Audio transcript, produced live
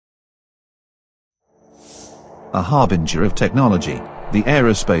a harbinger of technology. The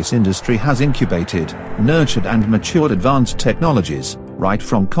aerospace industry has incubated, nurtured and matured advanced technologies, right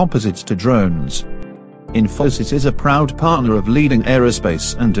from composites to drones. Infosys is a proud partner of leading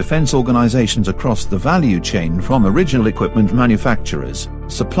aerospace and defense organizations across the value chain, from original equipment manufacturers,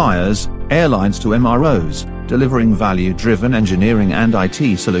 suppliers, airlines to MROs, delivering value-driven engineering and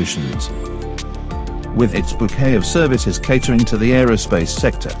IT solutions. With its bouquet of services catering to the aerospace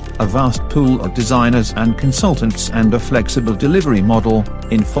sector, a vast pool of designers and consultants and a flexible delivery model,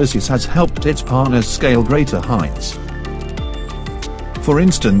 Infosys has helped its partners scale greater heights. For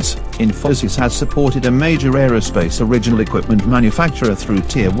instance, Infosys has supported a major aerospace original equipment manufacturer through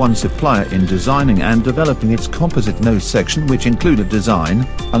Tier 1 supplier in designing and developing its composite nose section, which included design,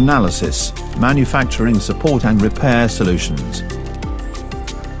 analysis, manufacturing support and repair solutions.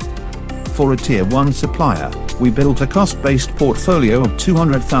 For a Tier 1 supplier, we built a cost-based portfolio of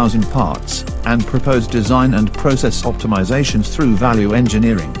 200,000 parts, and proposed design and process optimizations through value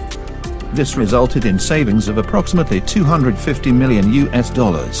engineering. This resulted in savings of approximately $250 million.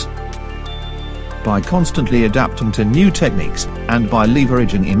 By constantly adapting to new techniques, and by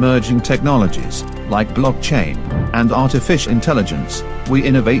leveraging emerging technologies, like blockchain and artificial intelligence, we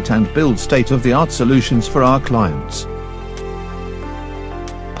innovate and build state-of-the-art solutions for our clients.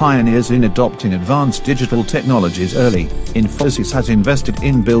 Pioneers in adopting advanced digital technologies early, Infosys has invested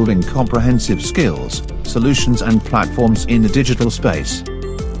in building comprehensive skills, solutions and platforms in the digital space.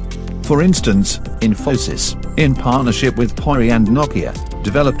 For instance, Infosys, in partnership with Pori and Nokia,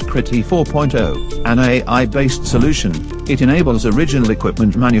 developed KRTI 4.0, an AI-based solution. It enables original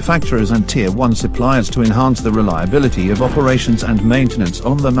equipment manufacturers and Tier 1 suppliers to enhance the reliability of operations and maintenance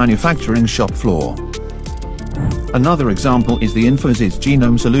on the manufacturing shop floor. Another example is the Infosys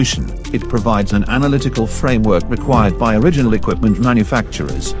Genome solution. It provides an analytical framework required by original equipment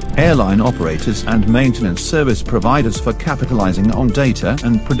manufacturers, airline operators and maintenance service providers for capitalizing on data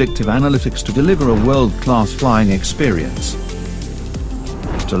and predictive analytics to deliver a world-class flying experience.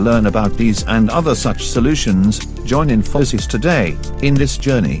 To learn about these and other such solutions, join Infosys today, in this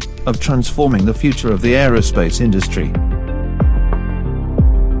journey of transforming the future of the aerospace industry.